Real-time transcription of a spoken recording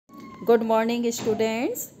Good morning,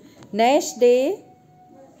 students. Next day,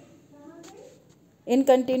 in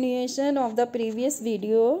continuation of the previous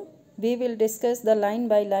video, we will discuss the line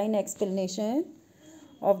by line explanation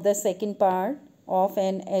of the second part of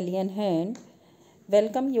An Alien Hand.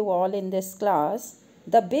 Welcome you all in this class.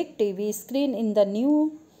 The big TV screen in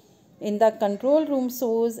the control room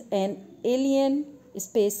shows an alien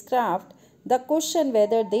spacecraft. The question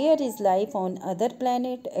whether there is life on other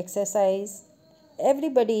planet exercise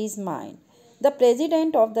everybody's mind. The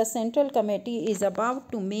president of the Central Committee is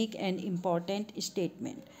about to make an important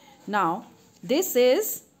statement. Now, this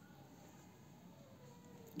is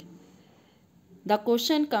the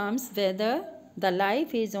question comes whether the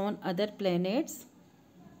life is on other planets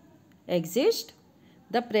exist.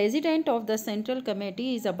 The president of the Central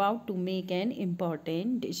Committee is about to make an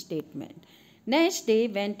important statement. Next day,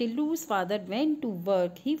 when Tillu's father went to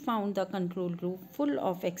work, he found the control room full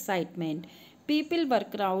of excitement. People were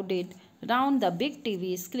crowded round the big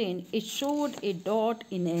TV screen. It showed a dot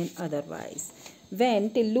in an otherwise.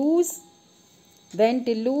 When Tillu's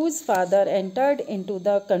father entered into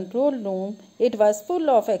the control room, it was full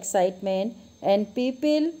of excitement and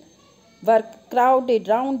people were crowded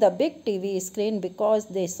round the big TV screen because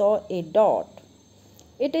they saw a dot.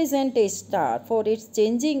 It isn't a star, for it's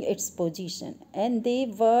changing its position, and they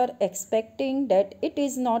were expecting that it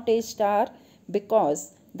is not a star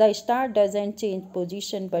because the star doesn't change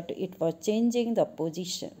position, but it was changing the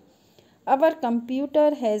position. Our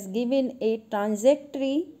computer has given a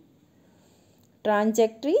trajectory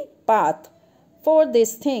path for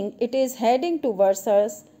this thing. It is heading towards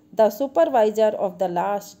us, the supervisor of the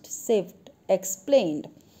last shift explained.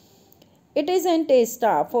 It isn't a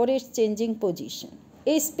star, for it's changing position.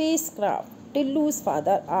 A spacecraft, Tillu's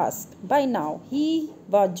father asked. By now, he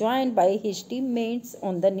was joined by his teammates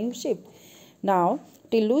on the new ship. Now,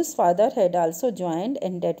 Tillu's father had also joined,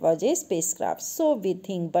 and that was a spacecraft. So we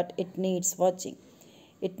think, but it needs watching.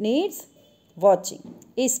 It needs watching.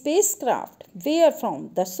 A spacecraft, where from?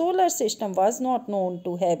 The solar system was not known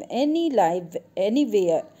to have any life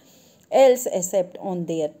anywhere else except on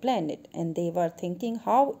their planet. And they were thinking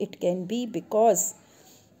how it can be because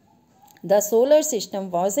the solar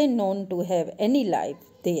system wasn't known to have any life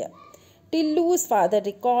there. Tillu's father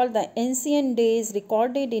recalled the ancient days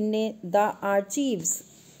recorded in the archives.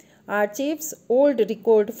 Old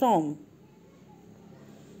record from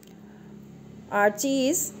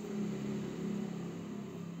archives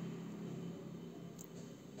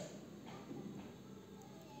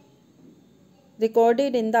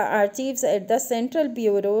recorded in the archives at the Central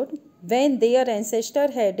Bureau when their ancestor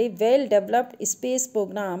had a well-developed space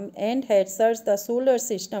program and had searched the solar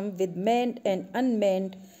system with manned and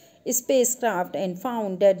unmanned spacecraft and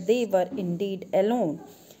found that they were indeed alone.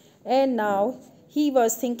 And now he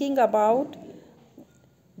was thinking about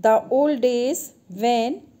the old days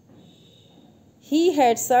when he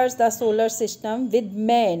had searched the solar system with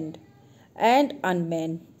manned and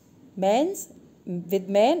unmanned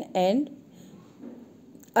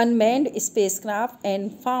unmanned spacecraft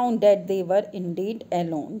and found that they were indeed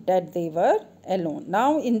alone.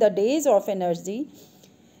 Now, in the days of energy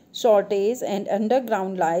shortage and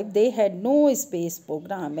underground life, they had no space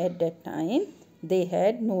program. At that time, they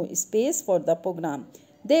had no space for the program.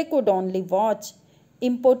 They could only watch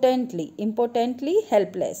impotently,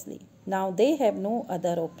 helplessly. Now they have no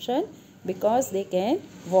other option because they can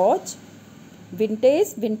watch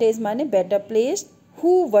vintage means better placed.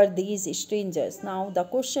 Who were these strangers? Now the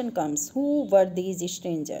question comes, who were these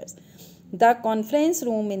strangers? The conference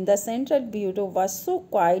room in the Central Bureau was so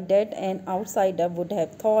quiet that an outsider would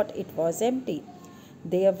have thought it was empty.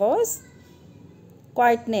 There was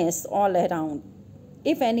quietness all around.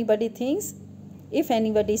 If anybody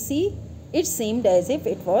see, it seemed as if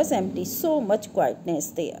it was empty. So much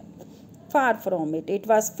quietness there. Far from it. It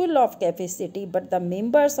was full of capacity, but the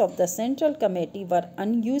members of the Central Committee were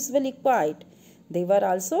unusually quiet. They were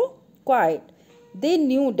also quiet. They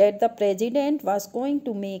knew that the president was going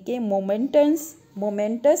to make a momentous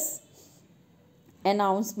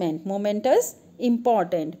announcement. Momentous,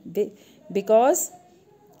 important, because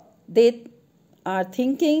they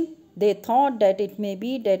thought that it may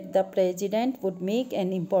be that the president would make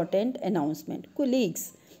an important announcement.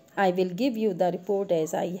 Colleagues, I will give you the report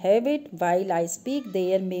as I have it. While I speak,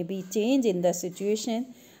 there may be change in the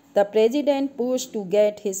situation. The president pushed to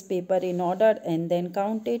get his paper in order and then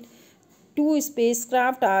counted. 2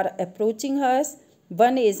 spacecraft are approaching us.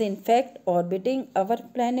 One is in fact circling our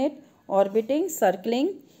planet,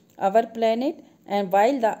 and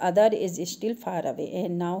while the other is still far away.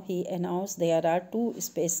 And now he announced there are 2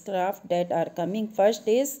 spacecraft that are coming. First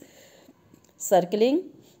is circling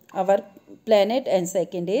our planet and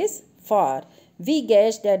second is far. We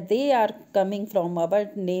guessed that they are coming from our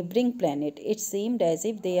neighboring planet. It seemed as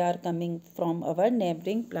if they are coming from our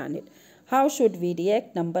neighboring planet. How should we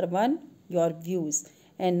react? Number one, your views.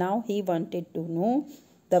 And now he wanted to know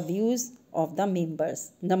the views of the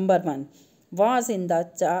members. Number one, was in the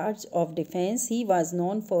charge of defense. He was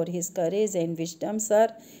known for his courage and wisdom. Sir,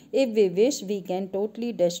 if we wish, we can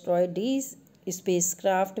totally destroy these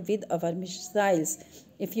spacecraft with our missiles.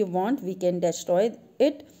 If you want, we can destroy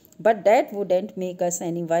it, but that wouldn't make us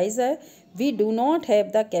any wiser. We do not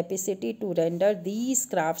have the capacity to render these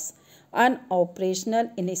crafts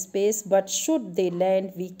unoperational in space, but should they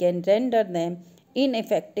land, we can render them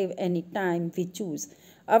ineffective anytime we choose.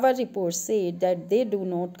 Our reports say that they do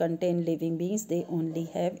not contain living beings, they only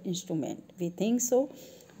have instruments. We think so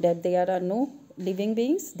that there are no living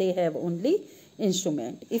beings, they have only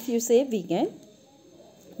instrument. If you say, we can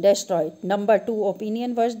destroy it. Number two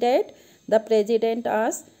opinion was that the president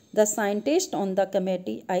asked the scientist on the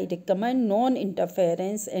committee, I recommend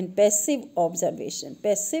non-interference and passive observation.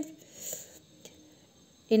 Passive,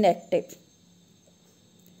 inactive.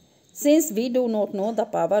 Since we do not know the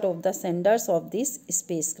power of the senders of this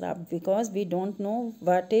spacecraft, because we don't know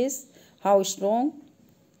how strong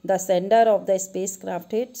the sender of the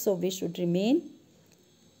spacecraft is, so we should remain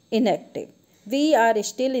inactive. We are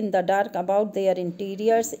still in the dark about their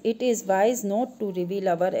interiors. It is wise not to reveal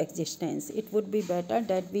our existence. It would be better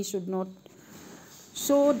that we should not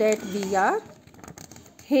show that we are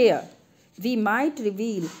here. We might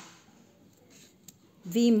reveal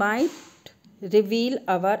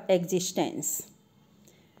our existence.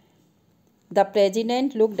 The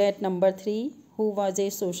president looked at number three, who was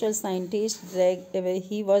a social scientist.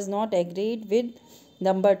 He was not agreed with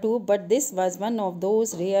number two, but this was one of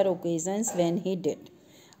those rare occasions when he did.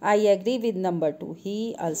 I agree with number two.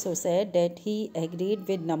 He also said that he agreed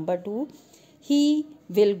with number two. He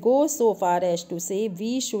will go so far as to say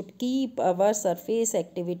we should keep our surface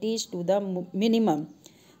activities to the minimum,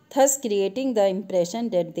 thus creating the impression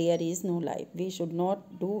that there is no life. We should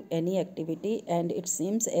not do any activity, and it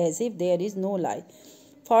seems as if there is no life.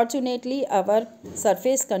 Fortunately, our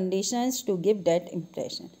surface conditions to give that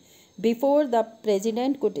impression. Before the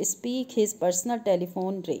president could speak, his personal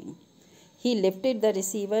telephone rang. He lifted the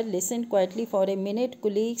receiver, listened quietly for a minute.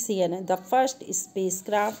 Colleagues, here, the first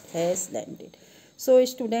spacecraft has landed. So,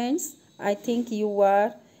 students, I think you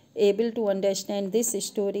are able to understand this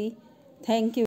story. Thank you.